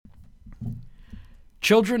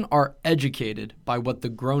Children are educated by what the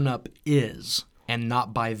grown-up is and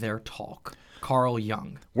not by their talk. Carl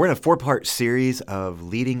Jung. We're in a 4-part series of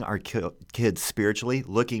leading our kids spiritually,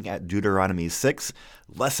 looking at Deuteronomy 6.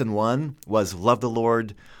 Lesson 1 was love the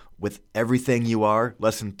Lord with everything you are.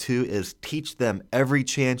 Lesson 2 is teach them every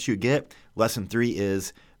chance you get. Lesson 3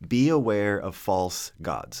 is be aware of false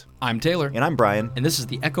gods. I'm Taylor. And I'm Brian. And this is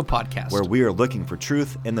the Echo Podcast, where we are looking for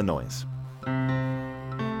truth in the noise.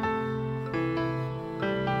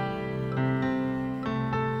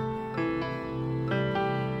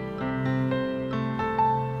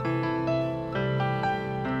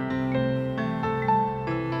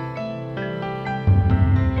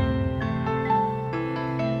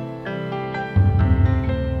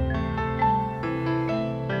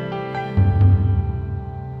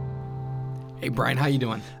 Hey, Brian, how you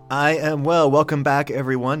doing? I am well. Welcome back,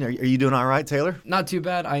 everyone. Are you doing all right, Taylor? Not too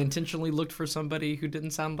bad. I intentionally looked for somebody who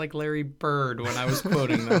didn't sound like Larry Bird when I was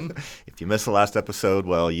quoting them. If you missed the last episode,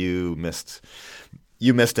 well, you missed it.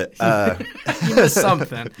 You missed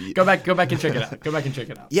something. Go back and check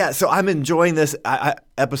it out. Yeah, so I'm enjoying this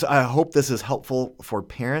episode. I hope this is helpful for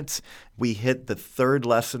parents. We hit the third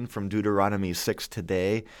lesson from Deuteronomy 6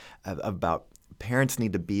 today about parents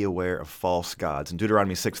need to be aware of false gods. And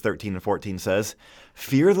Deuteronomy 6:13 and 14 says,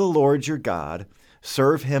 "Fear the Lord your God,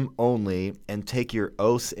 serve him only, and take your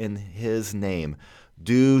oaths in his name.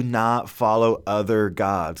 Do not follow other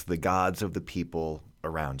gods, the gods of the people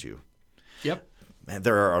around you." Yep. Man,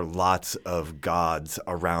 there are lots of gods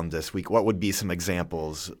around this week. What would be some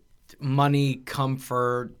examples? Money,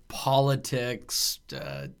 comfort, politics,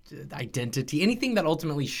 identity, anything that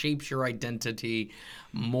ultimately shapes your identity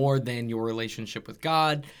more than your relationship with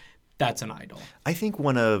God, that's an idol. I think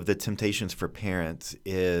one of the temptations for parents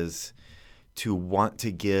is to want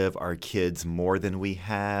to give our kids more than we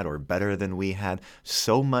had or better than we had,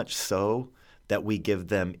 so much so that we give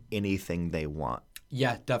them anything they want.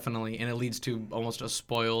 Yeah, definitely. And it leads to almost a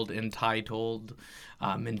spoiled, entitled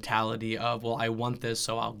mentality of, well, I want this,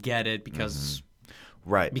 so I'll get it because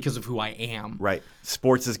of who I am. Right.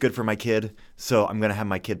 Sports is good for my kid, so I'm going to have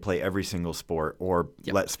my kid play every single sport or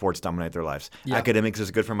let sports dominate their lives. Yep. Academics is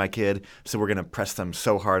good for my kid, so we're going to press them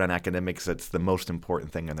so hard on academics. It's the most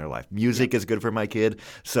important thing in their life. Music is good for my kid,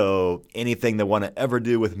 so anything they want to ever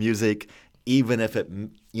do with music, even if it,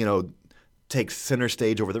 takes center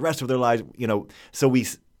stage over the rest of their lives, so we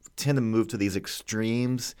tend to move to these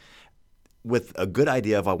extremes with a good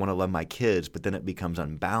idea of I want to love my kids, but then it becomes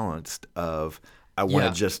unbalanced of I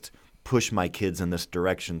want to just push my kids in this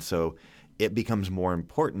direction. So it becomes more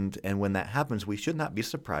important. And when that happens, we should not be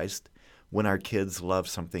surprised when our kids love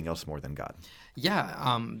something else more than God.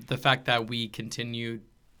 Yeah. The fact that we continue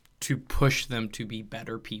to push them to be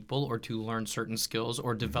better people or to learn certain skills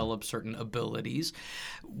or develop certain abilities,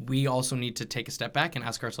 we also need to take a step back and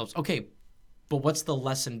ask ourselves, okay, but what's the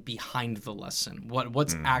lesson behind the lesson?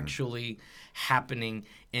 What's actually happening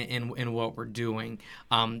in what we're doing?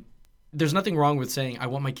 There's nothing wrong with saying, I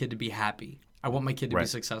want my kid to be happy. I want my kid to be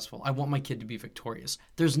successful. I want my kid to be victorious.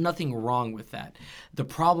 There's nothing wrong with that. The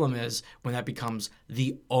problem is when that becomes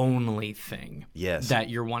the only thing that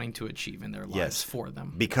you're wanting to achieve in their lives for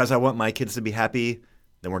them. Because I want my kids to be happy,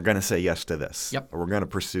 then we're going to say yes to this. Yep. Or we're going to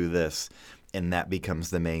pursue this. And that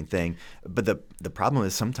becomes the main thing. But the problem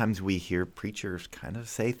is sometimes we hear preachers kind of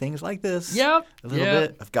say things like this. Yep. A little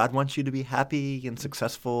bit. If God wants you to be happy and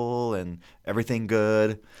successful and everything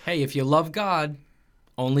good. Hey, if you love God,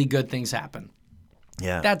 only good things happen.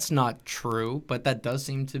 Yeah. That's not true, but that does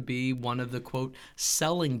seem to be one of the, quote,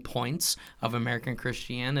 selling points of American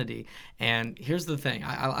Christianity. And here's the thing.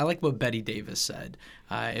 I like what Betty Davis said.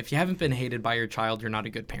 If you haven't been hated by your child, you're not a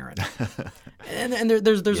good parent. and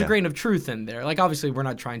there's a grain of truth in there. Like, obviously, we're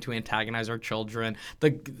not trying to antagonize our children.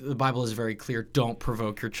 The Bible is very clear. Don't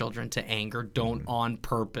provoke your children to anger. Don't on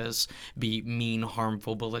purpose be mean,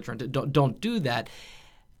 harmful, belligerent. Don't do that.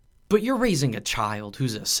 But you're raising a child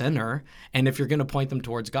who's a sinner, and if you're going to point them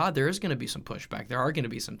towards God, there is going to be some pushback. There are going to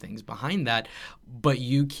be some things behind that, but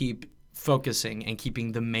you keep focusing and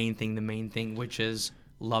keeping the main thing, which is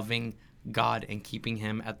loving God and keeping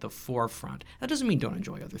him at the forefront. That doesn't mean don't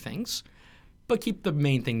enjoy other things, but keep the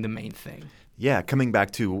main thing. Yeah, coming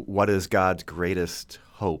back to what is God's greatest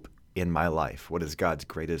hope in my life? What is God's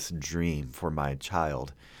greatest dream for my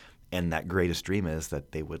child? And that greatest dream is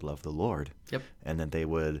that they would love the Lord. Yep. And that they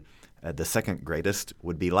would, the second greatest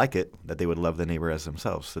would be like it, that they would love the neighbor as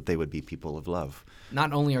themselves, that they would be people of love.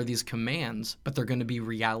 Not only are these commands, but they're going to be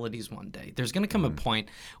realities one day. There's going to come a point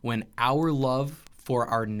when our love for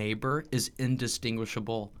our neighbor is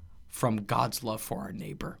indistinguishable from God's love for our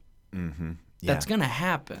neighbor. Mm-hmm. That's going to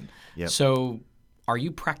happen. Yep. So are you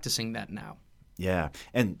practicing that now? Yeah.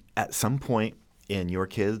 And at some point in your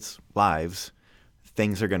kids' lives,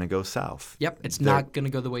 things are going to go south. Yep. It's not going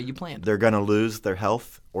to go the way you planned. They're going to lose their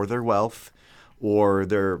health or their wealth or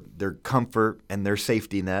their comfort and their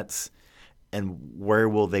safety nets. And where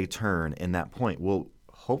will they turn in that point? Well,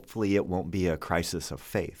 hopefully it won't be a crisis of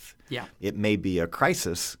faith. Yeah. It may be a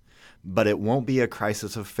crisis, but it won't be a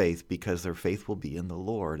crisis of faith because their faith will be in the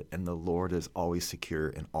Lord, and the Lord is always secure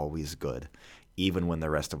and always good, even when the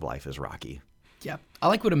rest of life is rocky. Yeah. I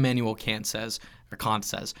like what Immanuel Kant says.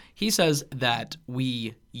 He says that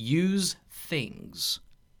we use things,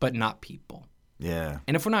 but not people. Yeah.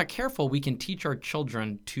 And if we're not careful, we can teach our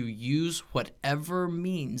children to use whatever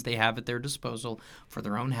means they have at their disposal for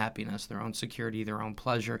their own happiness, their own security, their own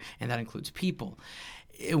pleasure, and that includes people.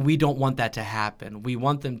 We don't want that to happen. We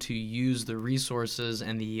want them to use the resources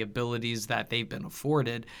and the abilities that they've been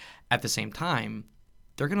afforded. At the same time,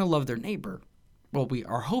 they're going to love their neighbor. Well,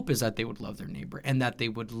 our hope is that they would love their neighbor and that they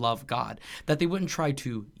would love God, that they wouldn't try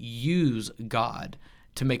to use God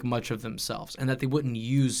to make much of themselves, and that they wouldn't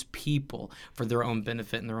use people for their own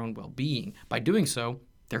benefit and their own well-being. By doing so,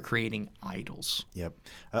 they're creating idols. Yep.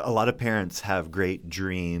 A lot of parents have great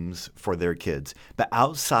dreams for their kids, but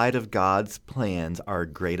outside of God's plans, our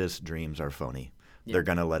greatest dreams are phony. Yep. They're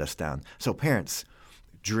going to let us down. So parents,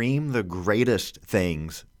 dream the greatest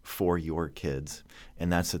things for your kids,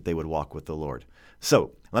 and that's that they would walk with the Lord.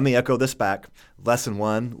 So let me echo this back. Lesson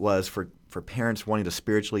 1 was for parents wanting to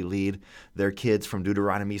spiritually lead their kids from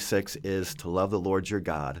Deuteronomy 6 is to love the Lord your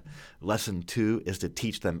God. Lesson 2 is to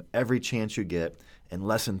teach them every chance you get. And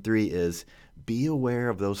lesson 3 is be aware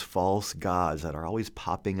of those false gods that are always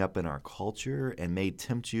popping up in our culture and may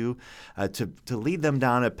tempt you to lead them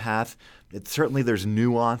down a path. Certainly there's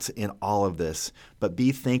nuance in all of this, but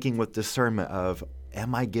be thinking with discernment of,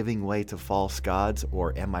 am I giving way to false gods,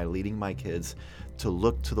 or am I leading my kids to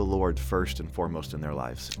look to the Lord first and foremost in their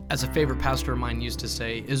lives? As a favorite pastor of mine used to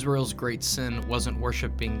say, Israel's great sin wasn't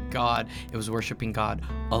worshiping God, it was worshiping God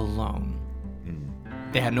alone.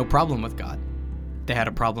 They had no problem with God. They had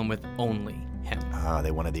a problem with only Him.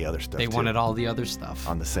 They wanted the other stuff They too. wanted all the other stuff.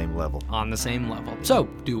 On the same level. On the same level. So,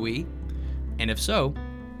 do we? And if so,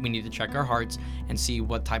 we need to check our hearts and see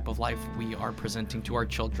what type of life we are presenting to our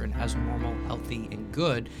children as normal, healthy, and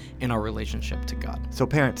good in our relationship to God. So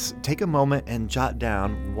parents, take a moment and jot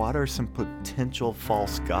down what are some potential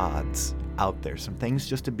false gods out there, some things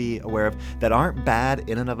just to be aware of that aren't bad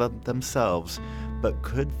in and of themselves, but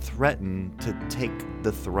could threaten to take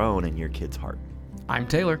the throne in your kid's heart. I'm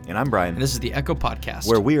Taylor. And I'm Brian. And this is the Echo Podcast,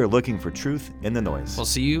 where we are looking for truth in the noise. We'll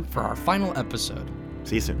see you for our final episode.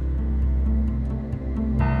 See you soon.